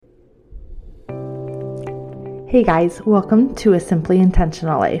Hey guys, welcome to A Simply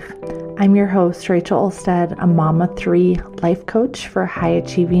Intentional Life. I'm your host, Rachel Olstead, a mom of three, life coach for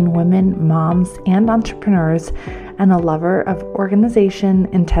high-achieving women, moms, and entrepreneurs, and a lover of organization,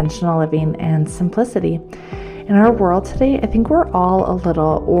 intentional living, and simplicity. In our world today, I think we're all a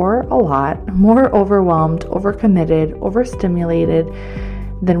little or a lot more overwhelmed, overcommitted, overstimulated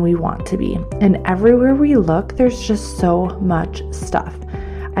than we want to be. And everywhere we look, there's just so much stuff.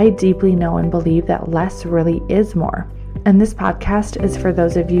 I deeply know and believe that less really is more. And this podcast is for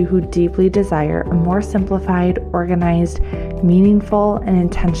those of you who deeply desire a more simplified, organized, meaningful, and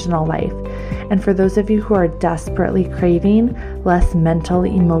intentional life. And for those of you who are desperately craving less mental,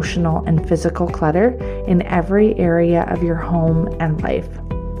 emotional, and physical clutter in every area of your home and life.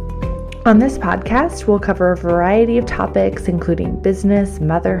 On this podcast, we'll cover a variety of topics, including business,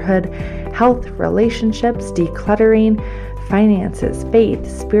 motherhood, health, relationships, decluttering, finances, faith,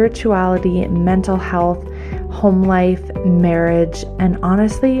 spirituality, mental health, home life, marriage, and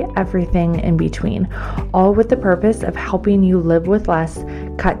honestly, everything in between, all with the purpose of helping you live with less,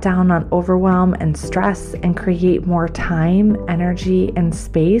 cut down on overwhelm and stress, and create more time, energy, and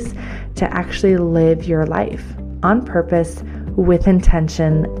space to actually live your life on purpose, with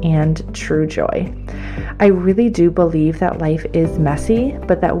intention and true joy. I really do believe that life is messy,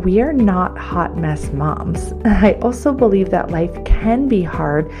 but that we are not hot mess moms. I also believe that life can be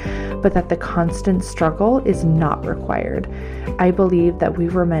hard, but that the constant struggle is not required. I believe that we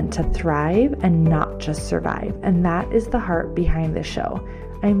were meant to thrive and not just survive, and that is the heart behind the show.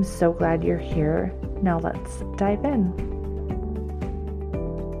 I'm so glad you're here. Now let's dive in.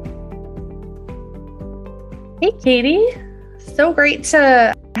 Hey, Katy. So great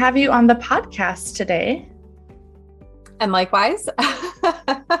to have you on the podcast today. And likewise.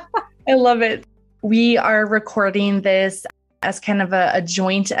 I love it. We are recording this as kind of a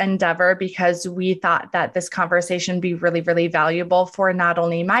joint endeavor because we thought that this conversation would be really, really valuable for not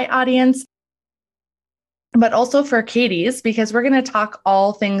only my audience, but also for Katy's, because we're going to talk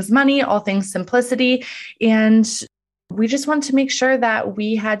all things money, all things simplicity, and we just want to make sure that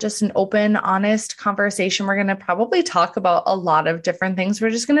we had just an open, honest conversation. We're going to probably talk about a lot of different things. We're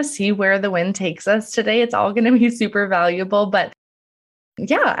just going to see where the wind takes us today. It's all going to be super valuable. But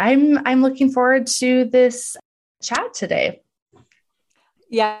yeah, I'm looking forward to this chat today.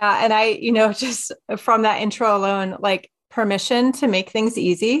 Yeah. And I, just from that intro alone, like permission to make things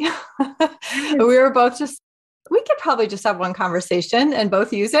easy. We were both we could probably just have one conversation and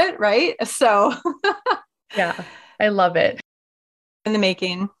both use it. Right. So yeah. I love it. In the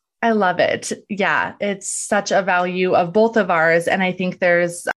making. I love it. Yeah, it's such a value of both of ours. And I think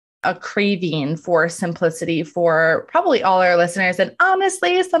there's a craving for simplicity for probably all our listeners. And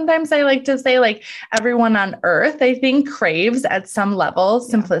honestly, sometimes I like to say like everyone on earth, I think craves at some level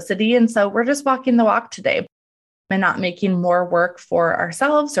simplicity. And so we're just walking the walk today and not making more work for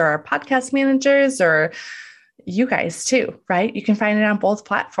ourselves or our podcast managers or you guys too, right? You can find it on both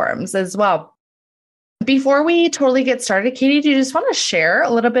platforms as well. Before we totally get started, Katy, do you just want to share a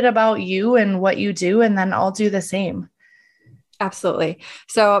little bit about you and what you do? And then I'll do the same. Absolutely.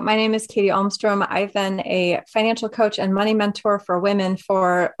 So my name is Katy Almstrom. I've been a financial coach and money mentor for women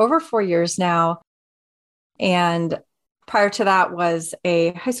for over 4 years now. And prior to that was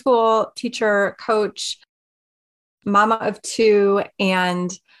a high school teacher, coach, mama of two.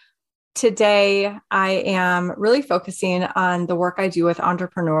 And today I am really focusing on the work I do with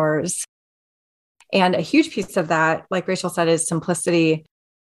entrepreneurs. And a huge piece of that, like Rachel said, is simplicity.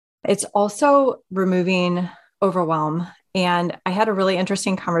 It's also removing overwhelm. And I had a really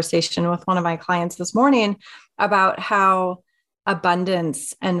interesting conversation with one of my clients this morning about how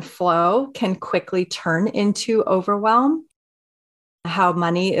abundance and flow can quickly turn into overwhelm, how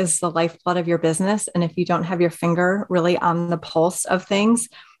money is the lifeblood of your business. And if you don't have your finger really on the pulse of things,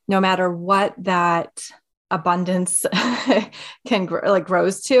 no matter what that abundance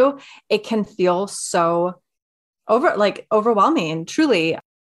grows to, it can feel so overwhelming, truly,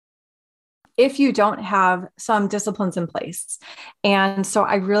 if you don't have some disciplines in place. And so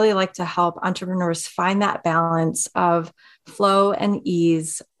I really like to help entrepreneurs find that balance of flow and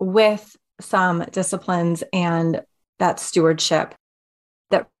ease with some disciplines and that stewardship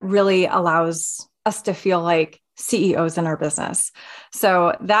that really allows us to feel like CEOs in our business.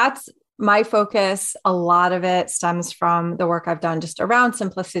 So that's my focus. A lot of it stems from the work I've done just around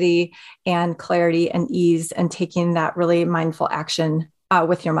simplicity and clarity and ease and taking that really mindful action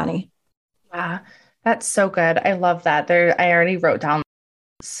with your money. Yeah, that's so good. I love that. I already wrote down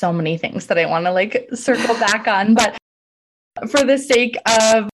so many things that I want to circle back on, but for the sake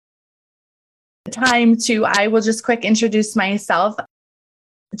of time I will just quick introduce myself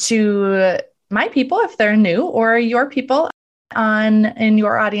to my people, if they're new, or your people in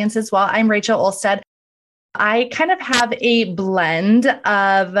your audience as well. I'm Rachel Olstead. I kind of have a blend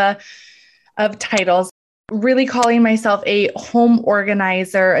of titles, really calling myself a home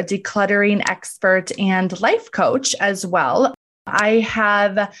organizer, a decluttering expert, and life coach as well. I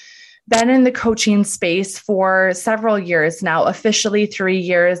have been in the coaching space for several years now, officially 3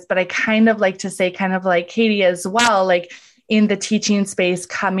 years, but I kind of like to say, kind of like Katy as well, like in the teaching space,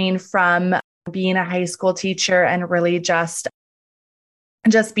 coming from being a high school teacher and really just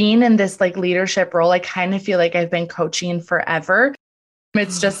being in this like leadership role. I kind of feel like I've been coaching forever.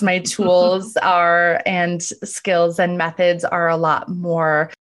 It's just my tools and skills and methods are a lot more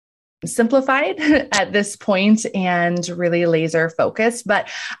simplified at this point and really laser focused. But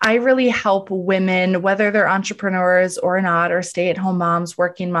I really help women, whether they're entrepreneurs or not, or stay-at-home moms,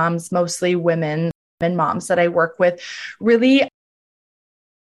 working moms, mostly women and moms that I work with, really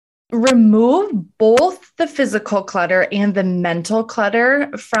remove both the physical clutter and the mental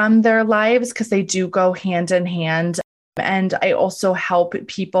clutter from their lives, because they do go hand in hand. And I also help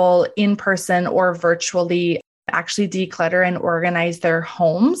people in person or virtually actually declutter and organize their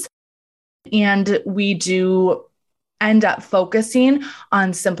homes. And we do end up focusing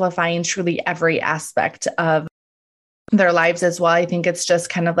on simplifying truly every aspect of their lives as well. I think it's just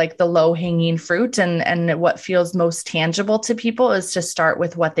kind of like the low hanging fruit, and what feels most tangible to people is to start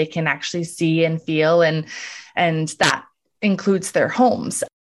with what they can actually see and feel. And that includes their homes.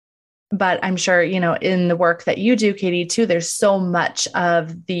 But I'm sure, in the work that you do, Katy, too, there's so much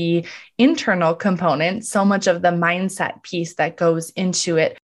of the internal component, so much of the mindset piece that goes into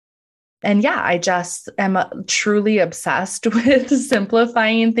it. And yeah, I just am truly obsessed with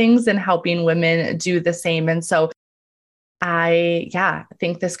simplifying things and helping women do the same. And so I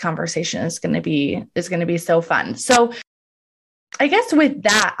think this conversation is going to be so fun. So I guess with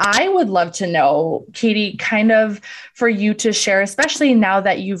that, I would love to know, Katy, kind of for you to share, especially now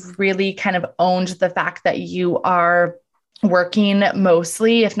that you've really kind of owned the fact that you are working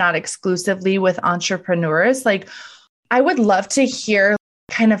mostly, if not exclusively, with entrepreneurs. Like, I would love to hear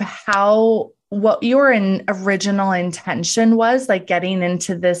kind of what your original intention was, like getting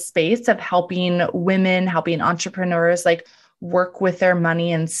into this space of helping women, helping entrepreneurs, like work with their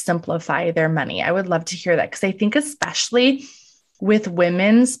money and simplify their money. I would love to hear that, because I think especially with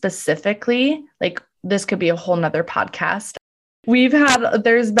women specifically, like this could be a whole nother podcast.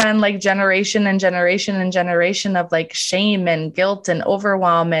 There's been like generation and generation and generation of like shame and guilt and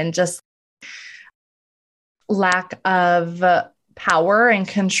overwhelm and just lack of power and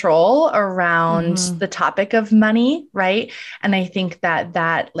control around the topic of money, right? And I think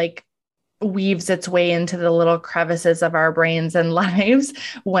that like weaves its way into the little crevices of our brains and lives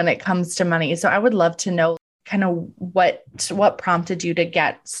when it comes to money. So I would love to know kind of what prompted you to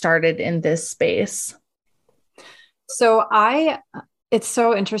get started in this space. So it's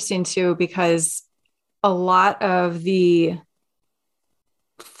so interesting too, because a lot of the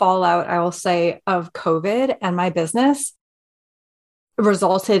fallout, I will say, of COVID and my business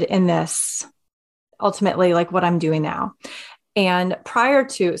resulted in this, ultimately, like what I'm doing now. And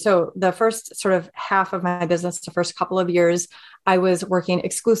so the first sort of half of my business, the first couple of years, I was working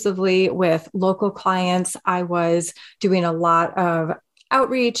exclusively with local clients. I was doing a lot of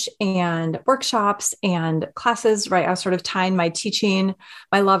outreach and workshops and classes, right? I was sort of tying my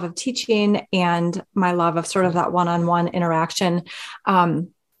love of teaching and my love of sort of that one-on-one interaction.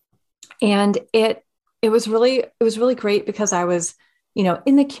 And it was really great, because I was,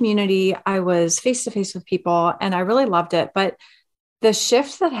 in the community, I was face to face with people and I really loved it. But the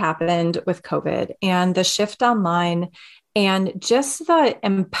shift that happened with COVID and the shift online and just the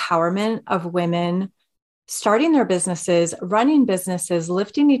empowerment of women starting their businesses, running businesses,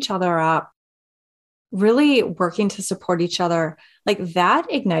 lifting each other up, really working to support each other, like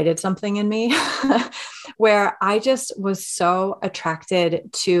that ignited something in me where I just was so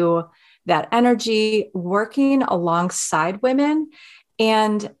attracted to that energy, working alongside women.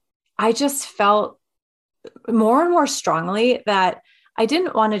 And I just felt more and more strongly that I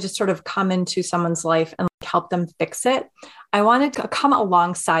didn't want to just sort of come into someone's life and help them fix it. I wanted to come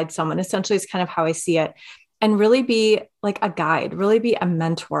alongside someone, essentially is kind of how I see it, and really be like a guide, really be a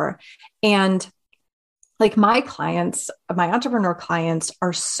mentor. And like my clients, my entrepreneur clients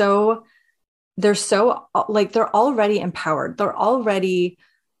they're already empowered. They're already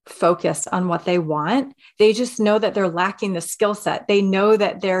focused on what they want. They just know that they're lacking the skill set. They know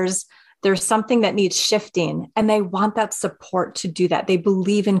that there's something that needs shifting, and they want that support to do that. They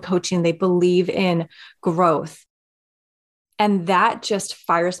believe in coaching. They believe in growth. And that just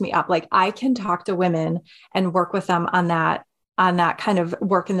fires me up. Like I can talk to women and work with them on that kind of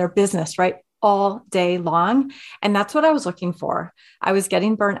work in their business, right? all day long. And that's what I was looking for. I was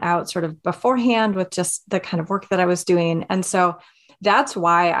getting burnt out sort of beforehand with just the kind of work that I was doing. And so that's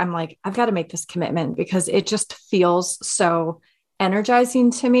why I'm like, I've got to make this commitment because it just feels so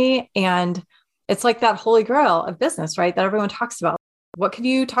energizing to me. And it's like that holy grail of business, right? That everyone talks about. What could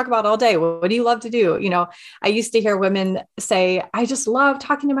you talk about all day? What do you love to do? You know, I used to hear women say, I just love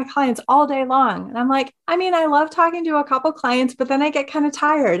talking to my clients all day long. And I'm like, I mean, I love talking to a couple clients, but then I get kind of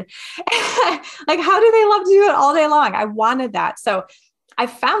tired. Like, how do they love to do it all day long? I wanted that. So I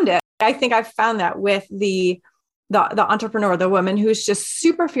found it. I think I found that with the entrepreneur, the woman who's just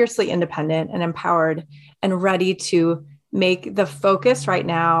super fiercely independent and empowered and ready to make the focus right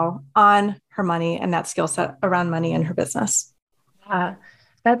now on her money and that skill set around money in her business. Yeah,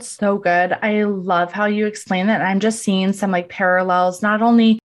 that's so good. I love how you explain that. I'm just seeing some like parallels, not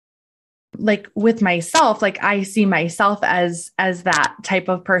only like with myself, like I see myself as that type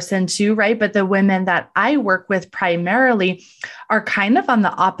of person too, right? But the women that I work with primarily are kind of on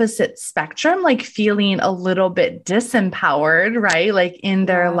the opposite spectrum, like feeling a little bit disempowered, right? Like in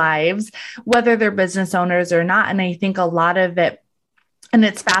their lives, whether they're business owners or not. And I think a lot of it, and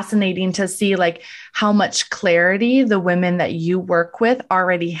it's fascinating to see like how much clarity the women that you work with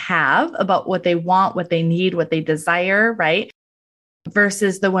already have about what they want, what they need, what they desire, right?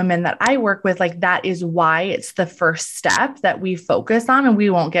 Versus the women that I work with, like that is why it's the first step that we focus on. And we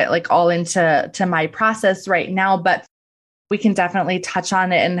won't get like all into my process right now, but we can definitely touch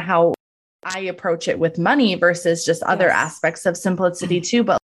on it and how I approach it with money versus just other aspects of simplicity too.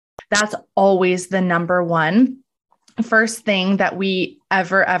 But that's always the number one first thing that we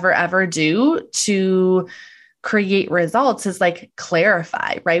ever do to create results is like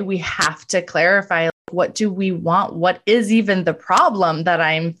clarify, right? We have to clarify, like, what do we want? What is even the problem that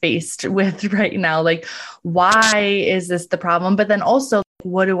I'm faced with right now? Like, why is this the problem? But then also,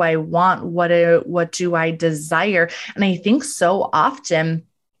 what do I want? What do I desire? And I think so often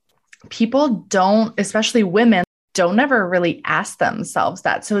people don't, especially women, don't ever really ask themselves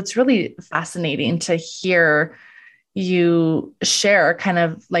that. So it's really fascinating to hear you share kind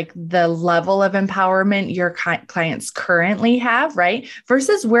of like the level of empowerment your clients currently have, right?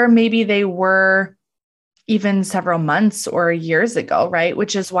 Versus where maybe they were even several months or years ago, right?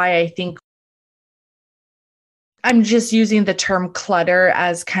 Which is why I think I'm just using the term clutter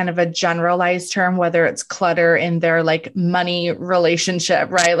as kind of a generalized term, whether it's clutter in their like money relationship,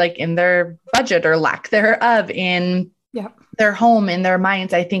 right? Like in their budget or lack thereof, in their home, in their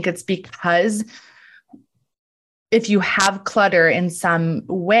minds. I think it's because if you have clutter in some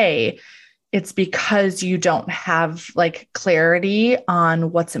way, it's because you don't have like clarity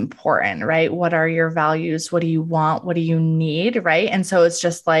on what's important, right? What are your values? What do you want? What do you need? Right. And so it's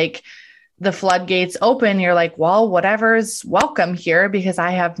just like the floodgates open. You're like, well, whatever's welcome here because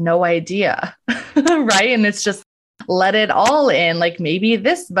I have no idea. Right. And it's just let it all in. Like maybe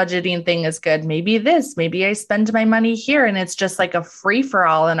this budgeting thing is good. Maybe I spend my money here. And it's just like a free for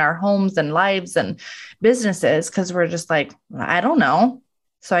all in our homes and lives and businesses. Cause we're just like, I don't know.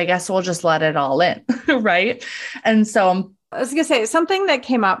 So I guess we'll just let it all in. Right. And so I was going to say something that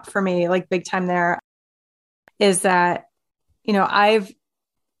came up for me like big time there is that, you know, I've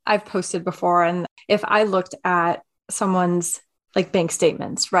posted before, and if I looked at someone's like bank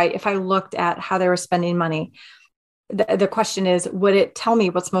statements, right? If I looked at how they were spending money, the question is, would it tell me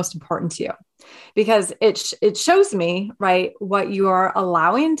what's most important to you? Because it shows me, right, what you are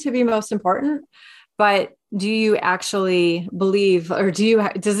allowing to be most important, but do you actually believe, or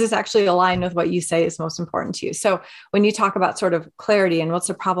does this actually align with what you say is most important to you? So when you talk about sort of clarity and what's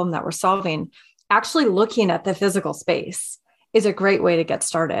the problem that we're solving, actually looking at the physical space is a great way to get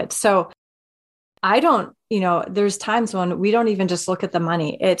started. So there's times when we don't even just look at the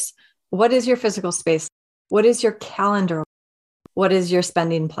money. It's what is your physical space? What is your calendar? What is your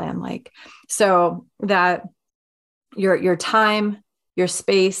spending plan like? So that your time, your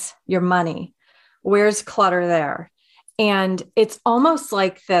space, your money, where's clutter there? And it's almost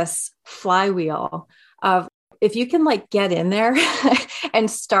like this flywheel of if you can like get in there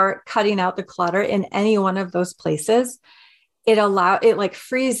and start cutting out the clutter in any one of those places, it like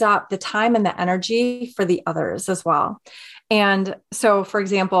frees up the time and the energy for the others as well. And so, for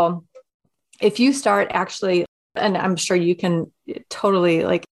example, if you start actually, and I'm sure you can totally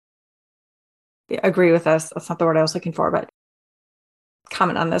like agree with this. That's not the word I was looking for, but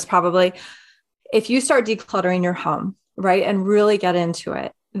comment on this probably. If you start decluttering your home, right, and really get into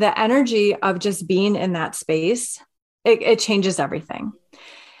it, the energy of just being in that space, it changes everything.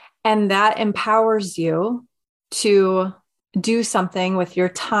 And that empowers you to do something with your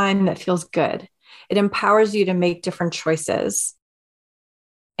time that feels good. It empowers you to make different choices.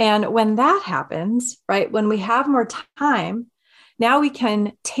 And when that happens, right, when we have more time, now we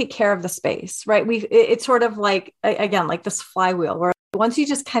can take care of the space, right? It's sort of like, again, like this flywheel where once you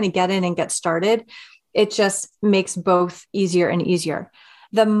just kind of get in and get started, it just makes both easier and easier.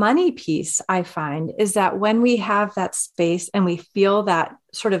 The money piece I find is that when we have that space and we feel that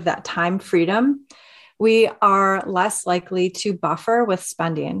sort of that time freedom, we are less likely to buffer with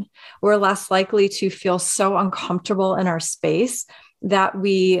spending. We're less likely to feel so uncomfortable in our space that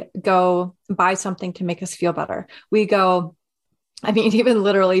we go buy something to make us feel better. We go, I mean, even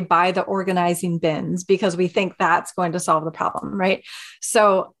literally buy the organizing bins because we think that's going to solve the problem, right?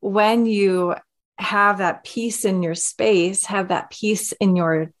 So when you have that peace in your space, have that peace in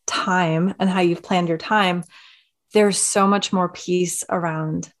your time and how you've planned your time, there's so much more peace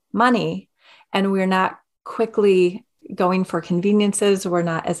around money. And we're not quickly going for conveniences. We're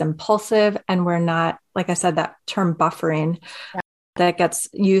not as impulsive. And we're not, like I said, that term buffering that gets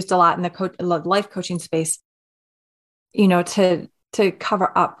used a lot in the life coaching space, to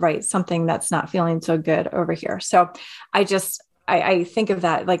cover up, right, something that's not feeling so good over here. So I think of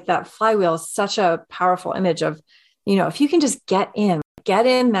that, like that flywheel is such a powerful image of, if you can just get in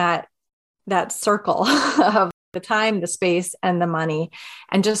that circle of the time, the space, and the money,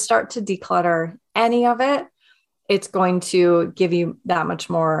 and just start to declutter any of it, it's going to give you that much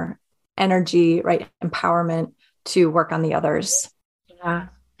more energy, right? Empowerment to work on the others. Yeah.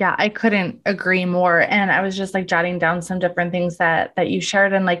 Yeah, I couldn't agree more. And I was just like jotting down some different things that you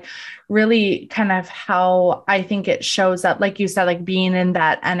shared and like really kind of how I think it shows up, like you said, like being in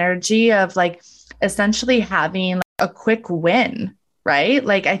that energy of like essentially having like a quick win, right?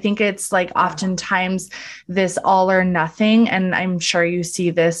 Like, I think it's like oftentimes this all or nothing. And I'm sure you see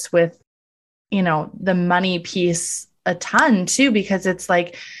this with, the money piece a ton too, because it's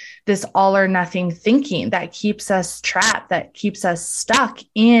like this all or nothing thinking that keeps us trapped, that keeps us stuck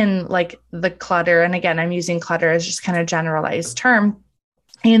in like the clutter. And again, I'm using clutter as just kind of generalized term,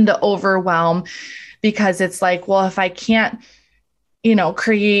 in the overwhelm, because it's like, well, if I can't,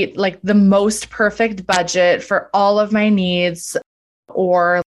 create like the most perfect budget for all of my needs,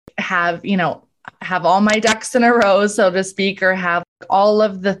 or have all my ducks in a row, so to speak, or have all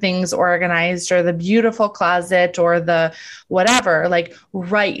of the things organized, or the beautiful closet, or the whatever, like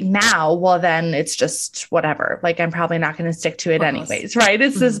right now, well, then it's just whatever. Like, I'm probably not going to stick to it anyways, right?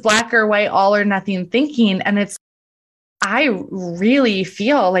 It's this black or white, all or nothing thinking. And I really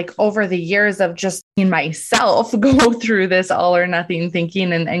feel like over the years of just seeing myself go through this all or nothing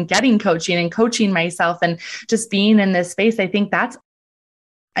thinking and getting coaching and coaching myself and just being in this space, I think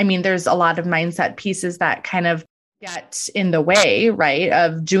there's a lot of mindset pieces that kind of get in the way, right,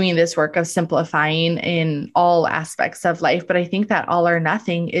 of doing this work of simplifying in all aspects of life. But I think that all or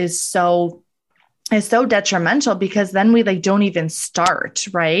nothing is so detrimental, because then we like don't even start,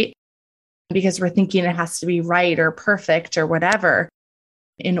 right? Because we're thinking it has to be right or perfect or whatever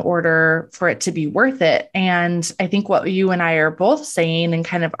in order for it to be worth it. And I think what you and I are both saying and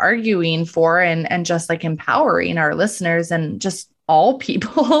kind of arguing for and just like empowering our listeners and just all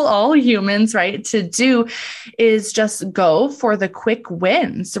people, all humans, right, to do is just go for the quick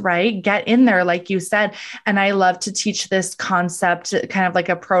wins, right? Get in there, like you said. And I love to teach this concept, kind of like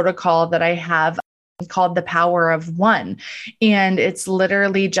a protocol that I have called the power of one. And it's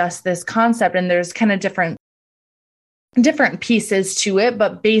literally just this concept. And there's kind of different pieces to it,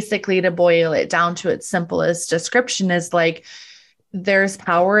 but basically to boil it down to its simplest description is like, there's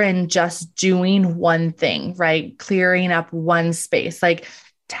power in just doing one thing, right? Clearing up one space, like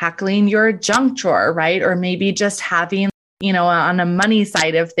tackling your junk drawer, right? Or maybe just having, on a money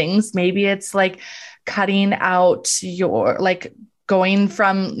side of things, maybe it's like cutting out your, like going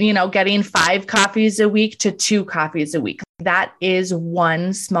from, getting 5 coffees a week to 2 coffees a week. That is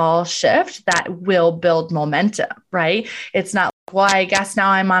one small shift that will build momentum, right? It's not, well, I guess now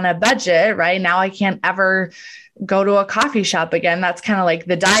I'm on a budget, right? Now I can't ever go to a coffee shop again. That's kind of like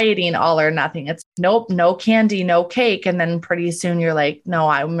the dieting all or nothing. It's nope, no candy, no cake. And then pretty soon you're like, no,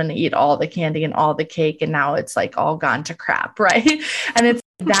 I'm going to eat all the candy and all the cake. And now it's like all gone to crap, right? And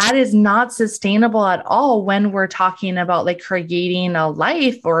that is not sustainable at all when we're talking about like creating a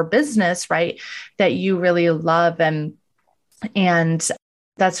life or business, right, that you really love and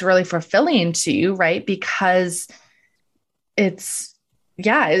that's really fulfilling to you, right? Because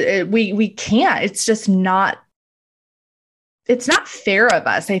we can't, it's not fair of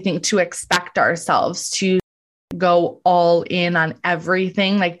us, I think, to expect ourselves to go all in on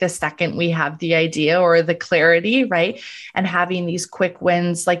everything like the second we have the idea or the clarity, right? And having these quick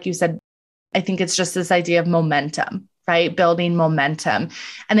wins, like you said, I think it's just this idea of momentum, right? Building momentum.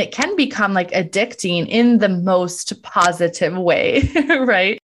 And it can become like addicting in the most positive way,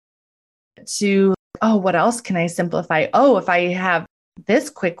 right? to, oh, what else can I simplify? Oh, if I have this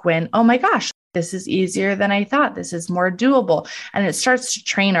quick win, oh my gosh, this is easier than I thought. This is more doable. And it starts to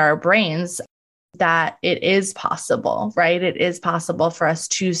train our brains that it is possible, right? It is possible for us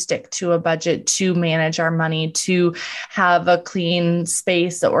to stick to a budget, to manage our money, to have a clean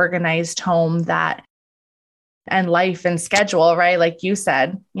space, an organized home and life and schedule, right? Like you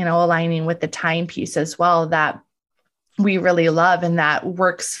said, aligning with the time piece as well, that we really love and that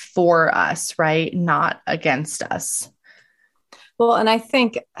works for us, right? Not against us. Well, and I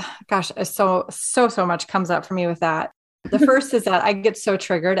think, gosh, so much comes up for me with that. The first is that I get so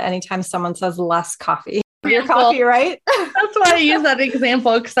triggered anytime someone says less coffee. Your coffee, right? That's why I use that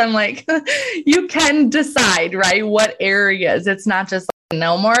example, because I'm like, you can decide, right? What areas. It's not just like,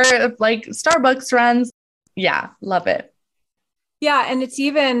 no more like Starbucks runs. Yeah, love it. Yeah. And it's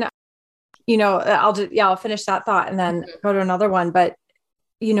even, I'll finish that thought and then go to another one. But,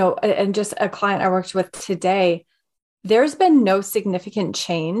 and just a client I worked with today, there's been no significant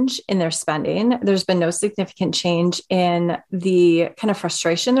change in their spending. There's been no significant change in the kind of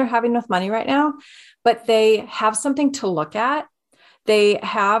frustration they're having with money right now, but they have something to look at. They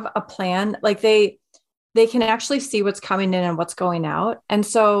have a plan, like they can actually see what's coming in and what's going out. And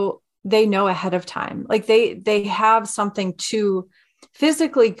so they know ahead of time, like they have something to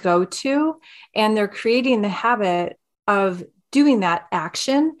physically go to, and they're creating the habit of doing that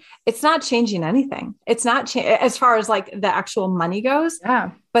action. It's not changing anything. It's not as far as like the actual money goes,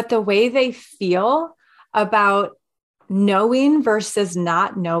 but the way they feel about knowing versus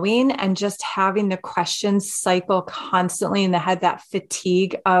not knowing, and just having the questions cycle constantly in the head, that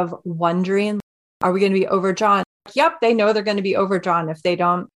fatigue of wondering, are we going to be overdrawn? Yep. They know they're going to be overdrawn if they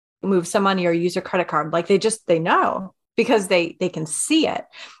don't move some money or use a credit card. Like they know because they can see it.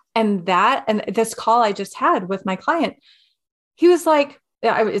 And this call I just had with my client, he was like,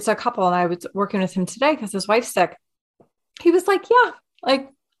 it's a couple, and I was working with him today because his wife's sick. He was like, yeah,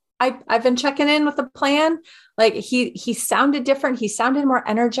 like I've been checking in with the plan. Like he sounded different. He sounded more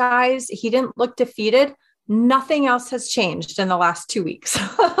energized. He didn't look defeated. Nothing else has changed in the last 2 weeks,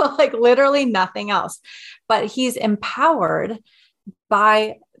 like literally nothing else, but he's empowered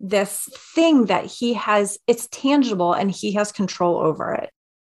by this thing that he has, it's tangible and he has control over it.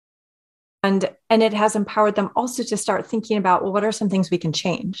 And it has empowered them also to start thinking about, well, what are some things we can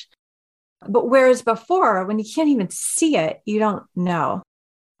change? But whereas before, when you can't even see it, you don't know.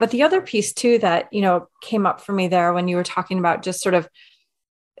 But the other piece too, that, came up for me there when you were talking about just sort of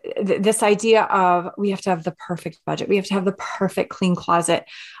this idea of we have to have the perfect budget. We have to have the perfect clean closet.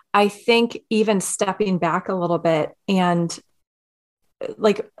 I think even stepping back a little bit and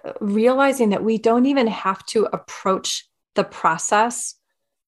like realizing that we don't even have to approach the process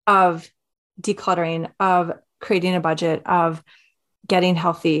of decluttering, of creating a budget, of getting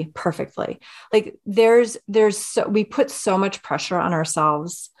healthy perfectly. Like we put so much pressure on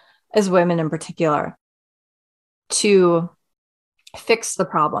ourselves as women in particular to fix the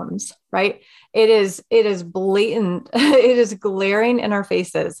problems, right? It is blatant. It is glaring in our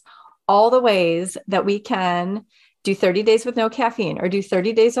faces, all the ways that we can do 30 days with no caffeine, or do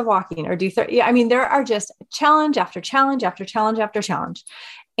 30 days of walking, or do 30. I mean, there are just challenge after challenge after challenge after challenge.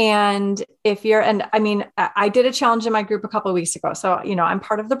 And I did a challenge in my group a couple of weeks ago. So, I'm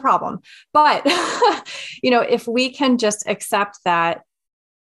part of the problem, but, if we can just accept that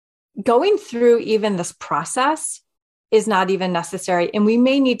going through even this process is not even necessary. And we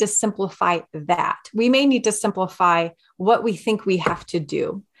may need to simplify that. We may need to simplify what we think we have to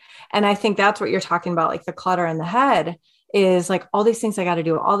do. And I think that's what you're talking about. Like the clutter in the head is like all these things I got to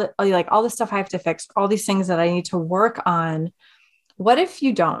do, all the stuff I have to fix, all these things that I need to work on. What if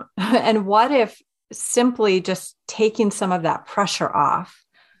you don't? And what if simply just taking some of that pressure off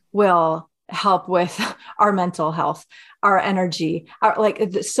will help with our mental health, our energy,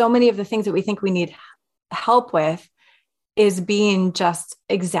 so many of the things that we think we need help with is being just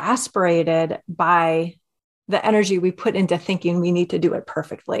exasperated by the energy we put into thinking we need to do it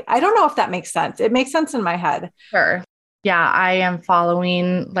perfectly. I don't know if that makes sense. It makes sense in my head. Sure. Yeah, I am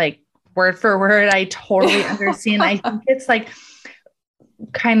following like word for word. I totally understand. I think it's like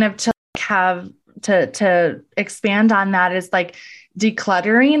kind of to have to expand on that is like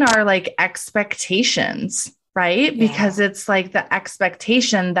decluttering our like expectations, right? Yeah. Because it's like the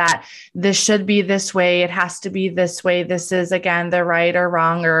expectation that this should be this way. It has to be this way. This is again, the right or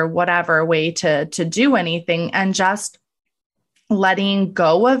wrong or whatever way to do anything. And just letting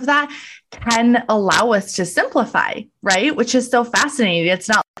go of that can allow us to simplify, right? Which is so fascinating. It's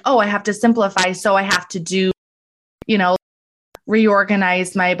not like, oh, I have to simplify, so I have to do,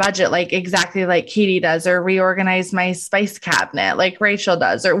 reorganize my budget, like exactly like Katy does, or reorganize my spice cabinet like Rachel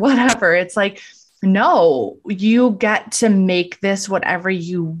does, or whatever. It's like, no, you get to make this whatever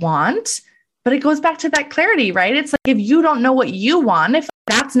you want. But it goes back to that clarity, right? It's like, if you don't know what you want, if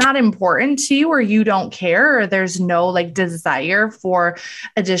that's not important to you, or you don't care, or there's no like desire for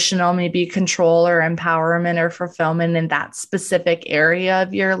additional maybe control or empowerment or fulfillment in that specific area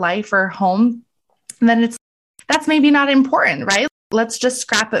of your life or home, then that's maybe not important, right? Let's just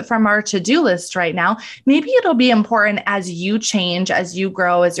scrap it from our to-do list right now. Maybe it'll be important as you change, as you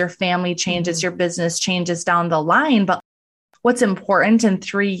grow, as your family changes, your business changes down the line. But what's important in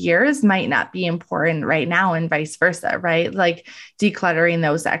 3 years might not be important right now, and vice versa, right? Like decluttering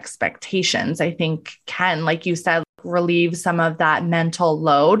those expectations, I think can, like you said, relieve some of that mental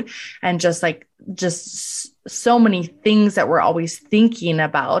load, and just so many things that we're always thinking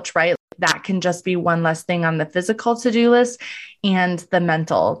about, right? That can just be one less thing on the physical to-do list and the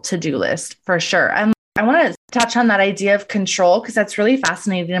mental to-do list for sure. I want to touch on that idea of control, because that's really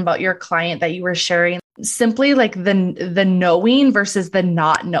fascinating about your client that you were sharing. Simply like the knowing versus the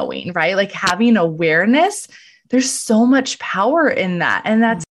not knowing, right? Like having awareness, there's so much power in that. And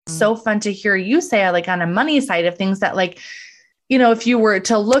that's so fun to hear you say, like on a money side of things, that like, you know, if you were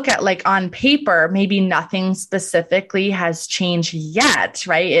to look at like on paper, maybe nothing specifically has changed yet,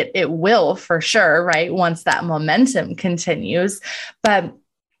 right? It will for sure, right? Once that momentum continues. But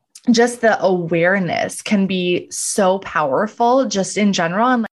just the awareness can be so powerful just in general.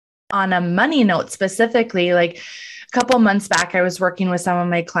 And like, on a money note specifically, like a couple months back, I was working with some of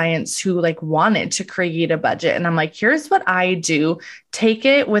my clients who like wanted to create a budget. And I'm like, here's what I do. Take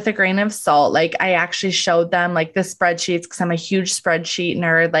it with a grain of salt. Like I actually showed them like the spreadsheets, because I'm a huge spreadsheet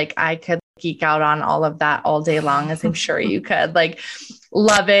nerd. Like I could geek out on all of that all day long, as I'm sure you could. Like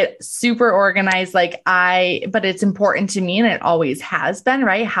love it. Super organized. But it's important to me, and it always has been,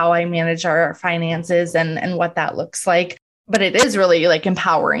 right? How I manage our finances and what that looks like. But it is really like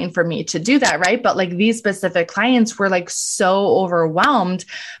empowering for me to do that, right? But like these specific clients were like so overwhelmed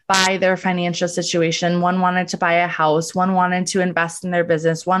by their financial situation. One wanted to buy a house, one wanted to invest in their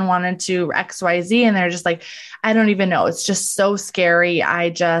business, one wanted to XYZ. And they're just like, I don't even know. It's just so scary.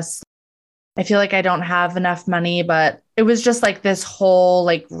 I feel like I don't have enough money, but it was just like this whole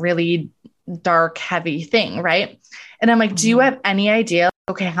like really dark, heavy thing, right? And I'm like, do you have any idea?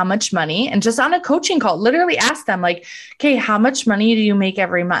 Okay, how much money? And just on a coaching call, literally ask them like, okay, how much money do you make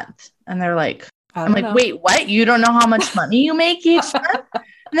every month? And they're like, I'm like, wait, what? You don't know how much money you make each month? And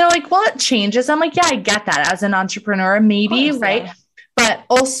they're like, well, it changes. I'm like, yeah, I get that as an entrepreneur, maybe, course, right? Yeah. But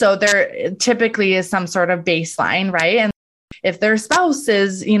also there typically is some sort of baseline, right? And if their spouse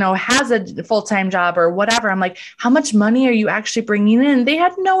is, has a full-time job or whatever, I'm like, how much money are you actually bringing in? They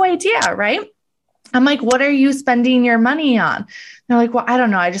had no idea, right? I'm like, what are you spending your money on? They're like, well, I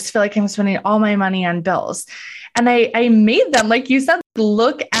don't know. I just feel like I'm spending all my money on bills. And I made them, like you said,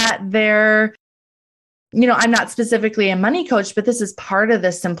 look at their, I'm not specifically a money coach, but this is part of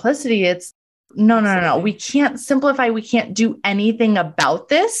the simplicity. It's no. We can't simplify. We can't do anything about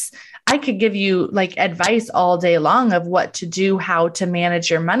this. I could give you like advice all day long of what to do, how to manage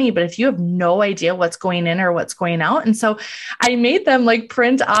your money. But if you have no idea what's going in or what's going out. And so I made them like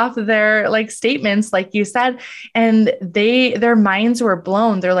print off their like statements, like you said, and their minds were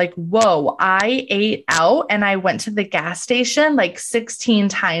blown. They're like, whoa, I ate out and I went to the gas station like 16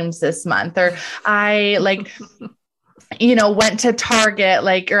 times this month, or I like, went to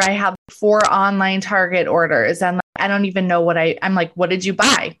Target, or I have 4 online Target orders, and I don't even know I'm like, what did you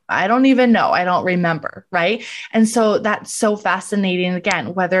buy? I don't even know. I don't remember. Right. And so that's so fascinating.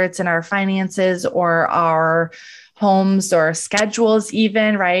 Again, whether it's in our finances or our homes or schedules,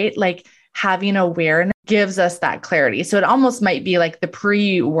 even, right? Like having awareness gives us that clarity. So it almost might be like the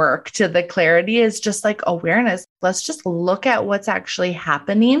pre-work to the clarity is just like awareness. Let's just look at what's actually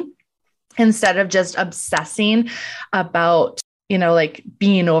happening instead of just obsessing about like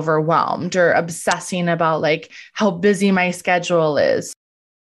being overwhelmed or obsessing about like how busy my schedule is.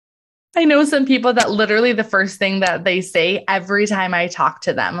 I know some people that literally the first thing that they say every time I talk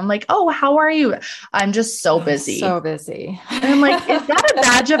to them, I'm like, oh, how are you? I'm just so busy. So busy. And I'm like, is that a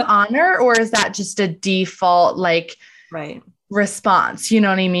badge of honor, or is that just a default response? You know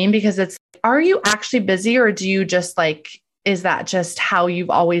what I mean? Because it's, are you actually busy, or do you just is that just how you've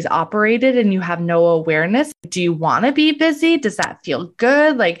always operated and you have no awareness? Do you want to be busy? Does that feel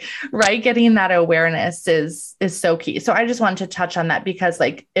good? Right. Getting that awareness is so key. So I just wanted to touch on that because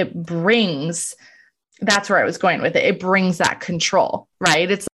that's where I was going with it. It brings that control,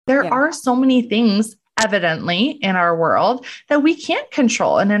 right? There are so many things evidently in our world that we can't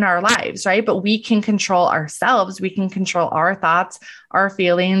control and in our lives, right? But we can control ourselves. We can control our thoughts, our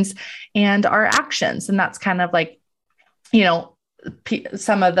feelings, and our actions. And that's kind of like,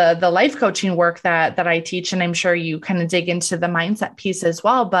 some of the life coaching work that I teach. And I'm sure you kind of dig into the mindset piece as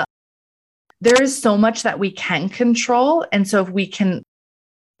well, but there is so much that we can control. And so if we can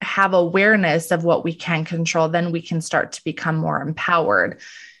have awareness of what we can control, then we can start to become more empowered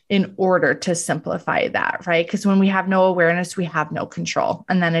in order to simplify that, right? Because when we have no awareness, we have no control.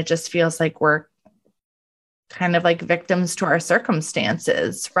 And then it just feels like we're kind of like victims to our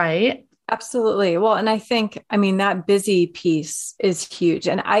circumstances, right? Absolutely. Well, and I think, that busy piece is huge.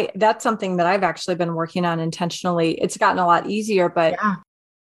 And that's something that I've actually been working on intentionally. It's gotten a lot easier, but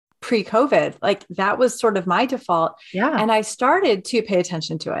pre-COVID, like that was sort of my default. Yeah. And I started to pay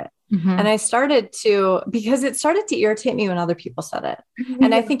attention to it. Mm-hmm. And I started to, because it started to irritate me when other people said it. Mm-hmm.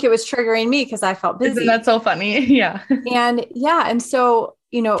 And I think it was triggering me because I felt busy. Isn't that so funny? Yeah. And so,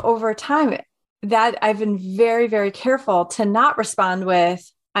 over time that I've been very, very careful to not respond with,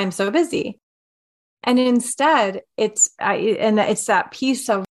 I'm so busy. And instead it's that piece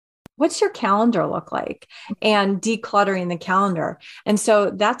of, what's your calendar look like, and decluttering the calendar. And so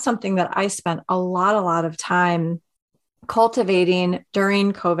that's something that I spent a lot of time cultivating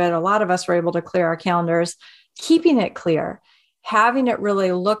during COVID. A lot of us were able to clear our calendars, keeping it clear, having it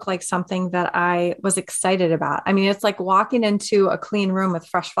really look like something that I was excited about. It's like walking into a clean room with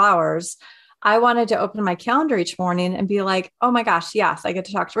fresh flowers. I wanted to open my calendar each morning and be like, oh my gosh, yes, I get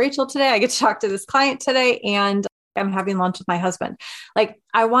to talk to Rachel today. I get to talk to this client today. And I'm having lunch with my husband. Like,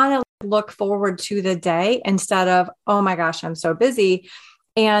 I want to look forward to the day instead of, oh my gosh, I'm so busy.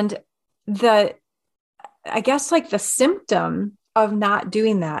 And I guess like the symptom of not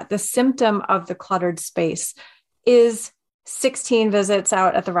doing that, the symptom of the cluttered space is 16 visits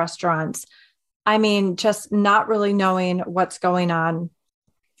out at the restaurants. Just not really knowing what's going on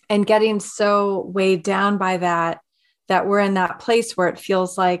and getting so weighed down by that we're in that place where it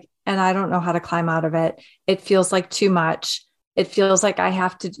feels like, and I don't know how to climb out of it. It feels like too much. It feels like I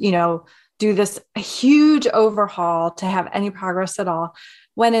have to, do this huge overhaul to have any progress at all.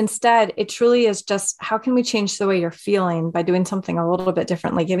 When instead it truly is just, how can we change the way you're feeling by doing something a little bit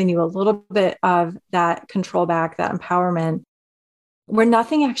differently, giving you a little bit of that control back, that empowerment, where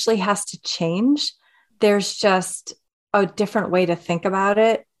nothing actually has to change. There's just a different way to think about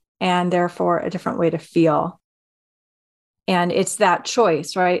it, and therefore a different way to feel. And it's that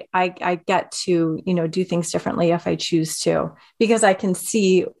choice, right? I get to, do things differently if I choose to, because I can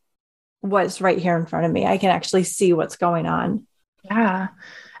see what's right here in front of me. I can actually see what's going on. Yeah.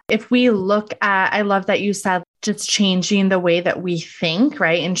 If we look at, I love that you said just changing the way that we think,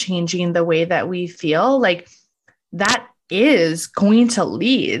 right? And changing the way that we feel, like that is going to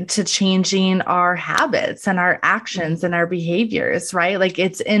lead to changing our habits and our actions and our behaviors, right? Like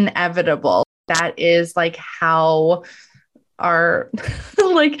it's inevitable. That is like how our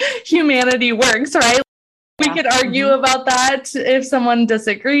like humanity works, right? We could argue about that if someone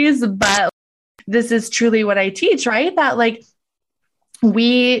disagrees, but this is truly what I teach, right? That like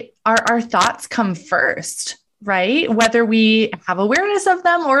our thoughts come first, right? Whether we have awareness of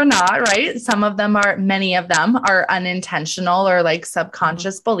them or not, right? Many of them are unintentional or like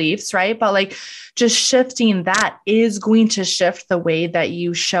subconscious beliefs, right? But like just shifting that is going to shift the way that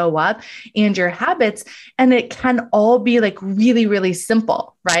you show up and your habits. And it can all be like really, really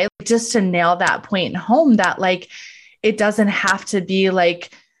simple, right? Just to nail that point home that like, it doesn't have to be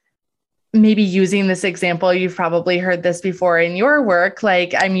like, maybe using this example, you've probably heard this before in your work.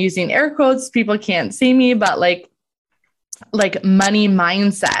 Like I'm using air quotes, people can't see me, but like money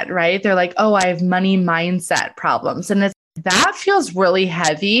mindset, right? They're like, oh, I have money mindset problems. And that feels really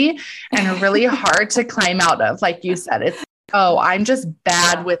heavy and really hard to climb out of. Like you said, it's, oh, I'm just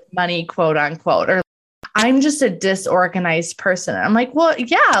bad with money, quote unquote, or I'm just a disorganized person. I'm like, well,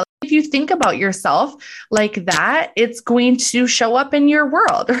 yeah, if you think about yourself like that, it's going to show up in your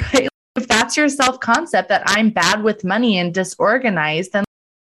world, right? If that's your self-concept that I'm bad with money and disorganized, then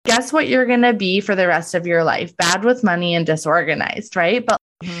guess what you're going to be for the rest of your life? Bad with money and disorganized, right? But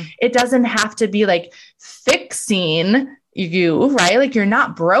it doesn't have to be like fixing you, right? Like you're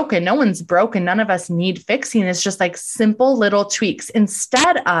not broken. No one's broken. None of us need fixing. It's just like simple little tweaks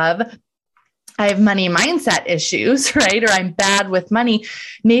instead of I have money mindset issues, right? Or I'm bad with money.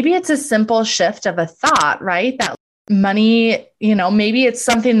 Maybe it's a simple shift of a thought, right? That money, maybe it's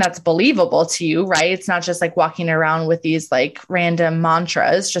something that's believable to you, right? It's not just like walking around with these like random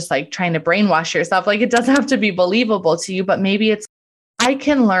mantras, just like trying to brainwash yourself. Like it doesn't have to be believable to you, but maybe it's, I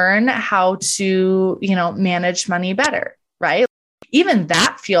can learn how to, manage money better, right? even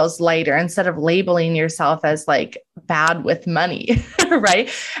that feels lighter instead of labeling yourself as like bad with money, right?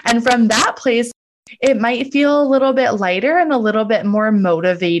 And from that place, it might feel a little bit lighter and a little bit more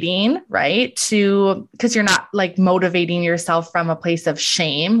motivating, right? Because you're not like motivating yourself from a place of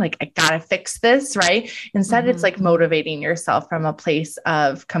shame, like I gotta fix this, right? Instead, it's like motivating yourself from a place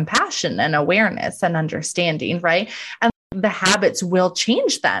of compassion and awareness and understanding, right? And the habits will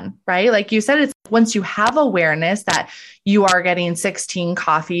change then, right? Like you said, it's once you have awareness that you are getting 16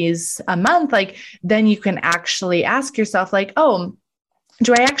 coffees a month, like then you can actually ask yourself like, oh,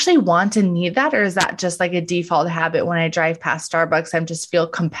 do I actually want and need that? Or is that just like a default habit when I drive past Starbucks, I just feel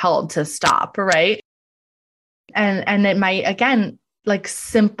compelled to stop, right? And it might, again, like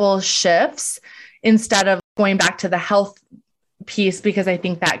simple shifts instead of going back to the health piece, because I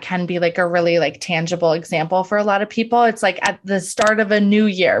think that can be like a really like tangible example for a lot of people. It's like at the start of a new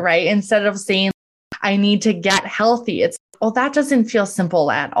year, right? Instead of saying, I need to get healthy, it's, well, that doesn't feel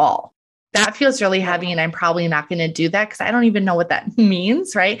simple at all. That feels really heavy and I'm probably not going to do that because I don't even know what that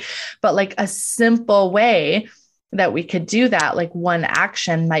means, right? But like a simple way that we could do that, like one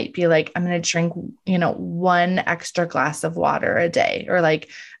action might be like, I'm going to drink, one extra glass of water a day, or like,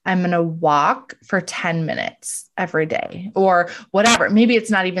 I'm going to walk for 10 minutes every day or whatever. Maybe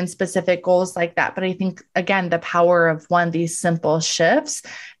it's not even specific goals like that. But I think, again, the power of these simple shifts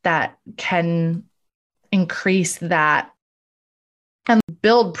that can increase that and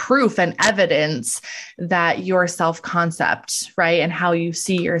build proof and evidence that your self-concept, right? And how you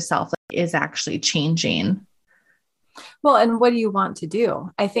see yourself is actually changing. Well, and what do you want to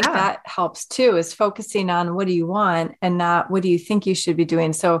do? I think that helps too, is focusing on what do you want and not what do you think you should be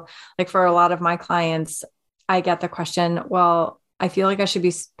doing. So like for a lot of my clients, I get the question, well, I feel like I should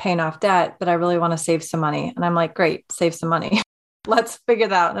be paying off debt, but I really want to save some money. And I'm like, great, save some money. Let's figure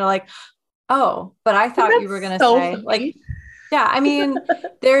that out. And they're like, oh, but I thought you were going to say funny. Like, yeah, I mean,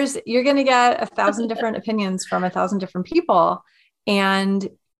 you're going to get 1,000 different opinions from 1,000 different people. And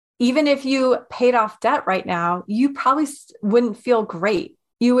even if you paid off debt right now, you probably wouldn't feel great.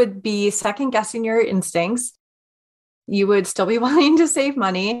 You would be second guessing your instincts. You would still be wanting to save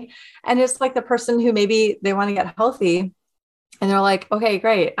money. And it's like the person who maybe they want to get healthy and they're like, okay,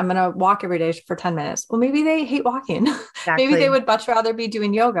 great. I'm going to walk every day for 10 minutes. Well, maybe they hate walking. Exactly. Maybe they would much rather be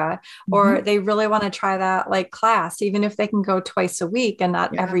doing yoga, or they really want to try that like class, even if they can go twice a week and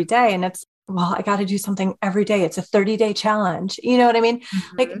not every day. And it's, well, I got to do something every day. It's a 30-day challenge. You know what I mean?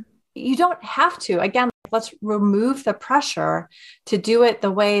 Like you don't have to. Again, let's remove the pressure to do it the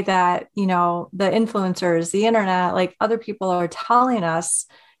way that, the influencers, the internet, like other people are telling us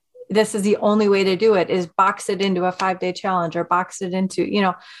this is the only way to do it, is box it into a 5-day challenge or box it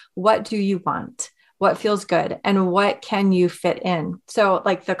into, what do you want? What feels good? And what can you fit in? So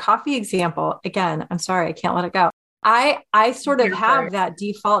like the coffee example, again, I'm sorry, I can't let it go. I sort of have that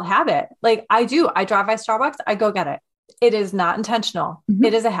default habit. Like I do, I drive by Starbucks, I go get it. It is not intentional.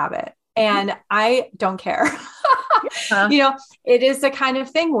 It is a habit and I don't care. It is the kind of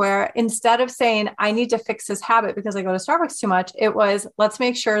thing where instead of saying, I need to fix this habit because I go to Starbucks too much, it was, let's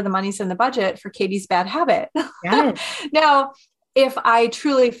make sure the money's in the budget for Katie's bad habit. Yes. Now, if I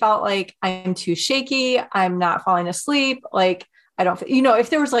truly felt like I'm too shaky, I'm not falling asleep, like I don't, if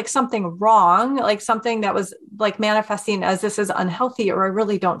there was like something wrong, like something that was like manifesting as this is unhealthy, or I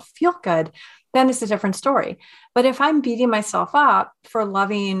really don't feel good, then it's a different story. But if I'm beating myself up for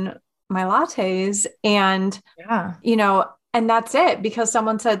loving my lattes and, and that's it because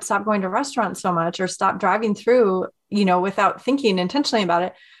someone said, stop going to restaurants so much or stop driving through, without thinking intentionally about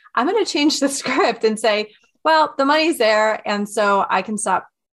it, I'm going to change the script and say, well, the money's there. And so I can stop,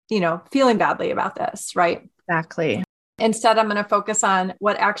 feeling badly about this. Right. Exactly. Instead, I'm going to focus on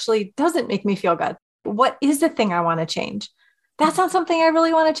what actually doesn't make me feel good. What is the thing I want to change? That's not something I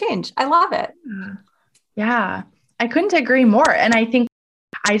really want to change. I love it. Yeah, I couldn't agree more. And I think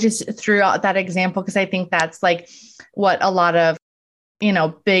I just threw out that example because I think that's like what a lot of,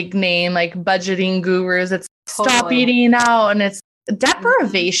 big name, like budgeting gurus, it's stop eating out. And it's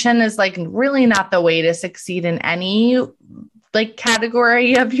deprivation is like really not the way to succeed in any like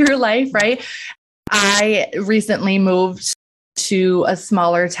category of your life. Right. I recently moved to a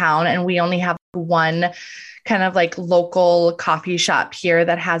smaller town and we only have one kind of like local coffee shop here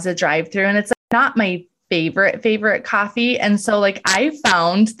that has a drive-through, and it's not my favorite coffee. And so like I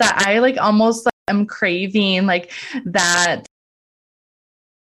found that I like almost like am craving like that,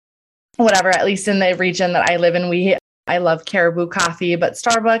 whatever, at least in the region that I live in, I love Caribou coffee, but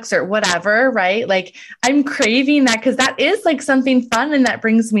Starbucks or whatever, right? Like I'm craving that because that is like something fun and that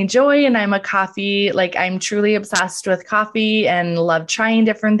brings me joy. And I'm a coffee, like I'm truly obsessed with coffee and love trying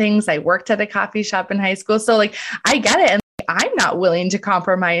different things. I worked at a coffee shop in high school. So like I get it. And I'm not willing to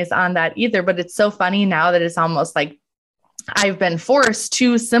compromise on that either. But it's so funny now that it's almost like I've been forced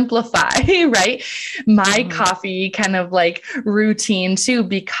to simplify, right? My coffee kind of like routine too,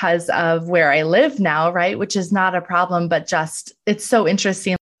 because of where I live now, right? Which is not a problem, but just, it's so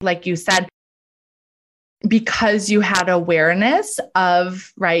interesting. Like you said, because you had awareness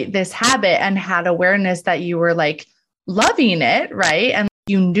of, right, this habit and had awareness that you were like loving it, right? And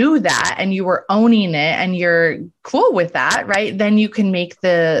you knew that and you were owning it and you're cool with that, right? Then you can make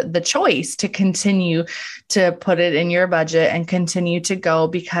the choice to continue to put it in your budget and continue to go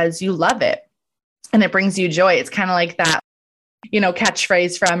because you love it and it brings you joy. It's kind of like that,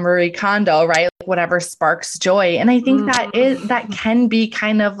 catchphrase from Marie Kondo, right? Like whatever sparks joy. And I think that can be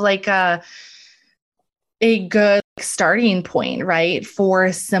kind of like a good starting point, right?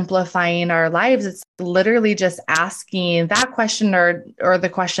 For simplifying our lives. It's literally just asking that question or the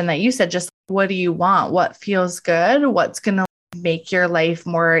question that you said, just what do you want? What feels good? What's going to make your life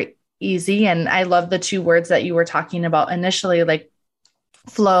more easy? And I love the two words that you were talking about initially, like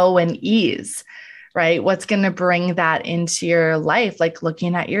flow and ease, right? What's going to bring that into your life? Like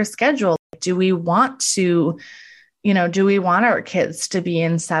looking at your schedule. Do we want our kids to be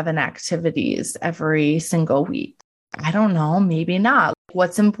in 7 activities every single week? I don't know, maybe not.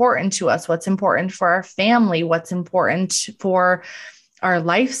 What's important to us? What's important for our family? What's important for our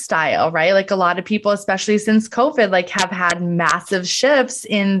lifestyle, right? Like a lot of people, especially since COVID, like have had massive shifts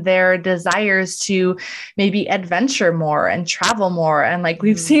in their desires to maybe adventure more and travel more. And like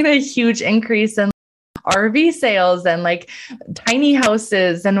we've seen a huge increase in RV sales and like tiny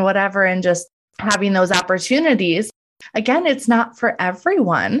houses and whatever, and just having those opportunities. Again, it's not for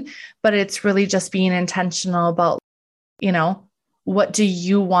everyone, but it's really just being intentional about, what do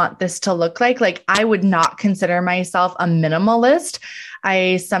you want this to look like? Like I would not consider myself a minimalist.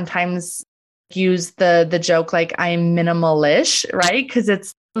 I sometimes use the joke, like I'm minimalish, right? Because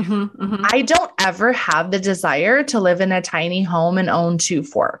it's, I don't ever have the desire to live in a tiny home and own 2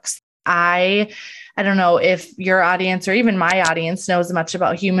 forks. I don't know if your audience or even my audience knows much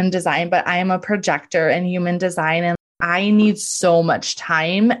about human design, but I am a projector in human design and I need so much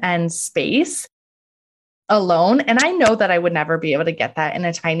time and space alone. And I know that I would never be able to get that in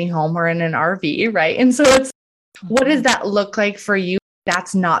a tiny home or in an RV, right? And so it's, what does that look like for you?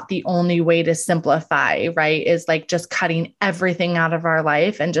 That's not the only way to simplify, right? Is like just cutting everything out of our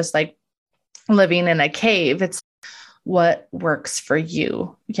life and just like living in a cave. It's what works for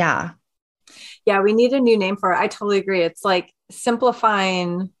you. Yeah. Yeah, we need a new name for it. I totally agree. It's like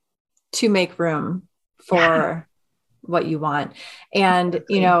simplifying to make room for what you want. And,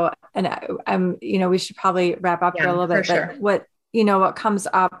 we should probably wrap up here a little bit, but what comes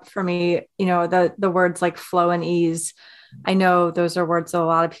up for me, the words like flow and ease. I know those are words that a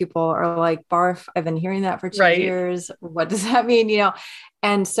lot of people are like, barf, I've been hearing that for 2 years. What does that mean?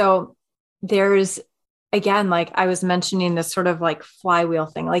 And so there's, again, like I was mentioning this sort of like flywheel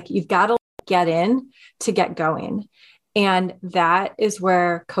thing, like you've got to get in to get going. And that is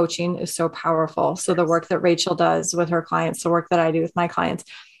where coaching is so powerful. So the work that Rachel does with her clients, the work that I do with my clients,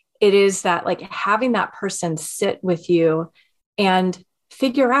 it is that like having that person sit with you and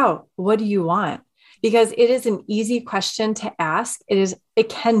figure out, what do you want? Because it is an easy question to ask. It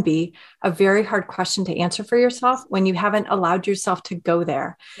can be a very hard question to answer for yourself when you haven't allowed yourself to go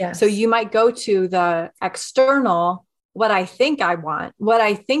there. Yes. So you might go to the external, what I think I want, what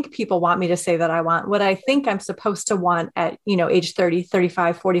I think people want me to say that I want, what I think I'm supposed to want at, age 30,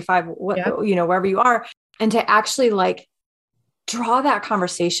 35, 45, wherever you are. And to actually like draw that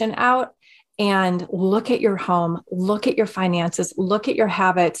conversation out and look at your home, look at your finances, look at your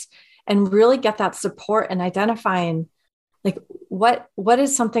habits, and really get that support and identifying like what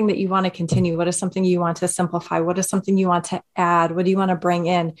is something that you want to continue? What is something you want to simplify? What is something you want to add? What do you want to bring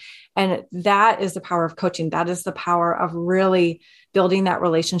in? And that is the power of coaching. That is the power of really building that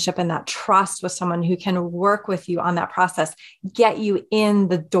relationship and that trust with someone who can work with you on that process, get you in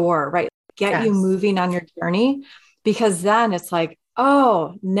the door, right? Get you moving on your journey, because then it's like,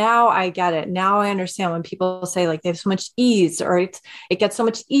 oh, now I get it. Now I understand when people say like they have so much ease or it gets so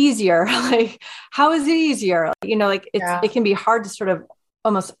much easier. Like, how is it easier? It can be hard to sort of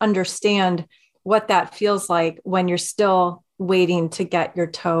almost understand what that feels like when you're still waiting to get your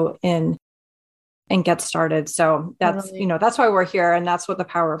toe in and get started. So that's, that's why we're here. And that's what the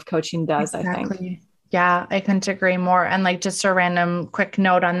power of coaching does, I think. Yeah, I couldn't agree more. And like, just a random quick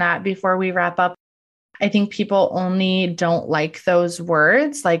note on that before we wrap up. I think people only don't like those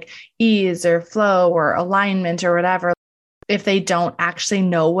words like ease or flow or alignment or whatever. If they don't actually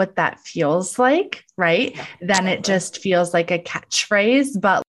know what that feels like, right? Yeah, then it just feels like a catchphrase.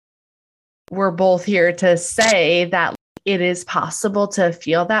 But we're both here to say that it is possible to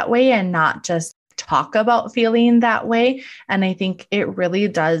feel that way and not just talk about feeling that way. And I think it really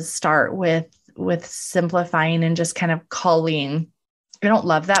does start with simplifying and just kind of culling. I don't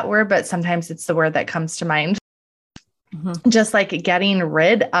love that word, but sometimes it's the word that comes to mind. Just like getting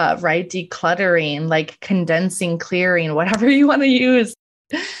rid of, right? Decluttering, like condensing, clearing, whatever you want to use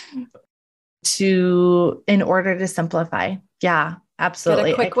in order to simplify. Yeah,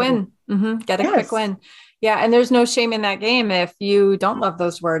 absolutely. Get a quick win. Get a quick win. Yeah. And there's no shame in that game if you don't love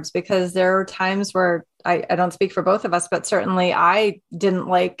those words, because there are times where I don't speak for both of us, but certainly I didn't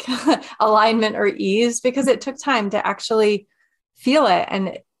like alignment or ease because it took time to actually feel it.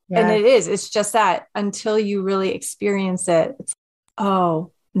 And it's just that until you really experience it, it's,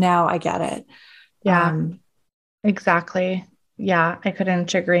 oh, now I get it. Yeah, exactly. Yeah, I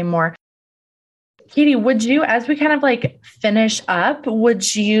couldn't agree more. Katy, would you, as we kind of like finish up,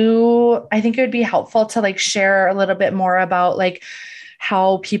 I think it would be helpful to like share a little bit more about like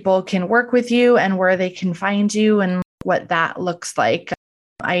how people can work with you and where they can find you and what that looks like.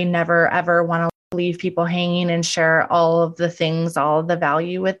 I never, ever want to leave people hanging and share all of the things, all of the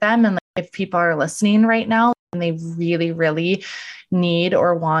value with them. And like, if people are listening right now and they really, really need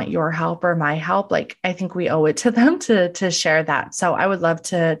or want your help or my help, like I think we owe it to them to share that. So I would love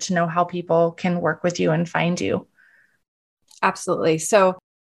to know how people can work with you and find you. Absolutely. So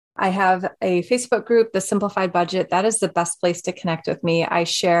I have a Facebook group, The Simplified Budget. That is the best place to connect with me. I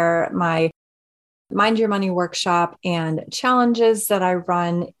share my Mind Your Money workshop and challenges that I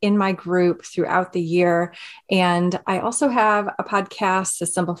run in my group throughout the year. And I also have a podcast, the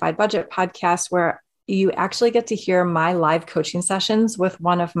Simplified Budget podcast, where you actually get to hear my live coaching sessions with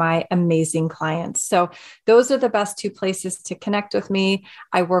one of my amazing clients. So those are the best two places to connect with me.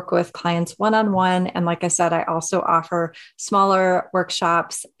 I work with clients one-on-one. And like I said, I also offer smaller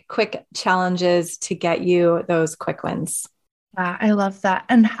workshops, quick challenges to get you those quick wins. Yeah, I love that.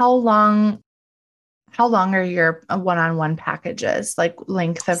 And how long are your one-on-one packages? Like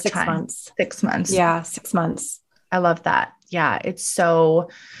length of 6 time? months. 6 months. Yeah, 6 months. I love that. Yeah, it's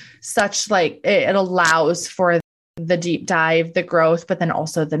such like it allows for the deep dive, the growth, but then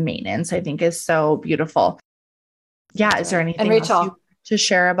also the maintenance, I think is so beautiful. Yeah. Is there anything else you to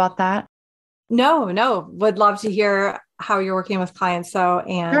share about that? No, would love to hear how you're working with clients.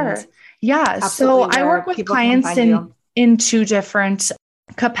 Sure. Yeah. So I work with clients in two different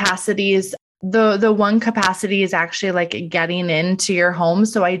capacities. The one capacity is actually like getting into your home.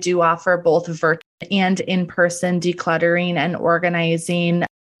 So I do offer both virtual and in-person decluttering and organizing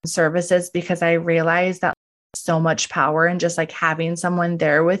services because I realize that so much power in just like having someone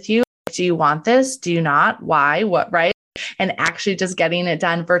there with you. Do you want this? Do you not? Why? What? Right? And actually just getting it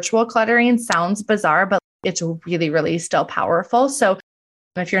done. Virtual cluttering sounds bizarre, but it's really, really still powerful. So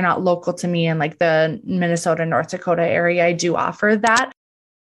if you're not local to me in like the Minnesota, North Dakota area, I do offer that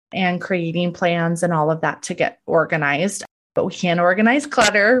and creating plans and all of that to get organized. But we can't organize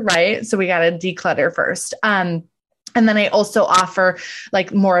clutter, right? So we got to declutter first. And then I also offer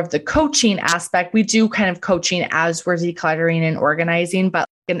like more of the coaching aspect. We do kind of coaching as we're decluttering and organizing, but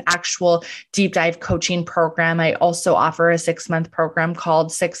an actual deep dive coaching program. I also offer a 6-month program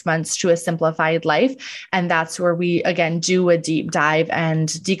called 6 Months to a Simplified Life. And that's where we, again, do a deep dive and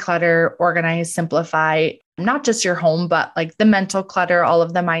declutter, organize, simplify, not just your home, but like the mental clutter, all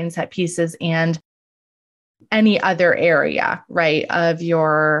of the mindset pieces, and any other area, right, of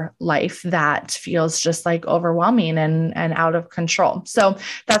your life that feels just like overwhelming and out of control. So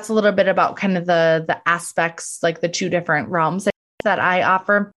that's a little bit about kind of the aspects, like the two different realms that I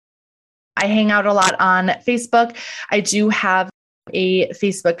offer. I hang out a lot on Facebook. I do have a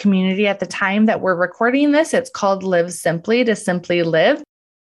Facebook community at the time that we're recording this. It's called Live Simply to Simply Live.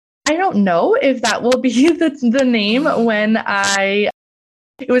 I don't know if that will be the name when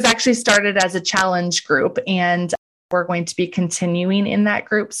it was actually started as a challenge group, and we're going to be continuing in that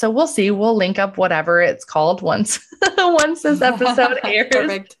group. So we'll see. We'll link up whatever it's called once this episode airs.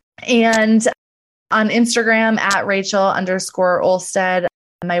 Perfect. And on Instagram at Rachel_Olsted.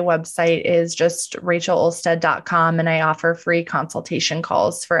 My website is just rachelolsted.com, and I offer free consultation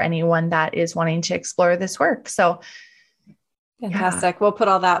calls for anyone that is wanting to explore this work. So fantastic. Yeah. We'll put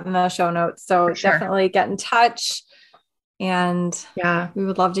all that in the show notes. So definitely get in touch. And we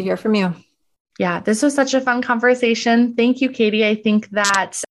would love to hear from you. Yeah, this was such a fun conversation. Thank you, Katy. I think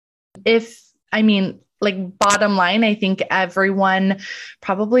that bottom line, I think everyone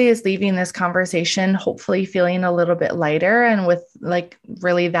probably is leaving this conversation, hopefully feeling a little bit lighter and with like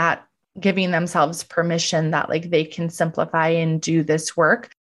really that giving themselves permission that like they can simplify and do this work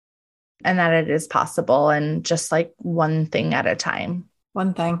and that it is possible, and just like one thing at a time.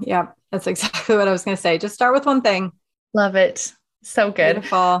 One thing. Yeah, that's exactly what I was going to say. Just start with one thing. Love it. So good.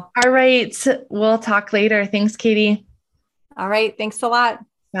 Beautiful. All right. We'll talk later. Thanks, Katy. All right. Thanks a lot.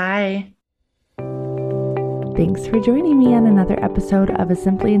 Bye. Thanks for joining me on another episode of A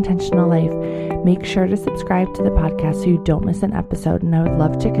Simply Intentional Life. Make sure to subscribe to the podcast so you don't miss an episode, and I would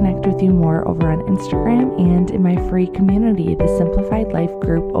love to connect with you more over on Instagram and in my free community, the Simplified Life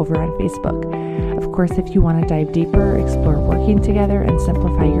group over on Facebook. Of course, if you want to dive deeper, explore working together, and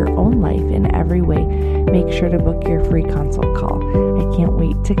simplify your own life in every way, make sure to book your free consult call. I can't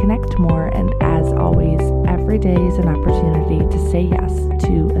wait to connect more, and as always, every day is an opportunity to say yes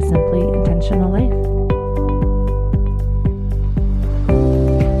to a simply intentional life.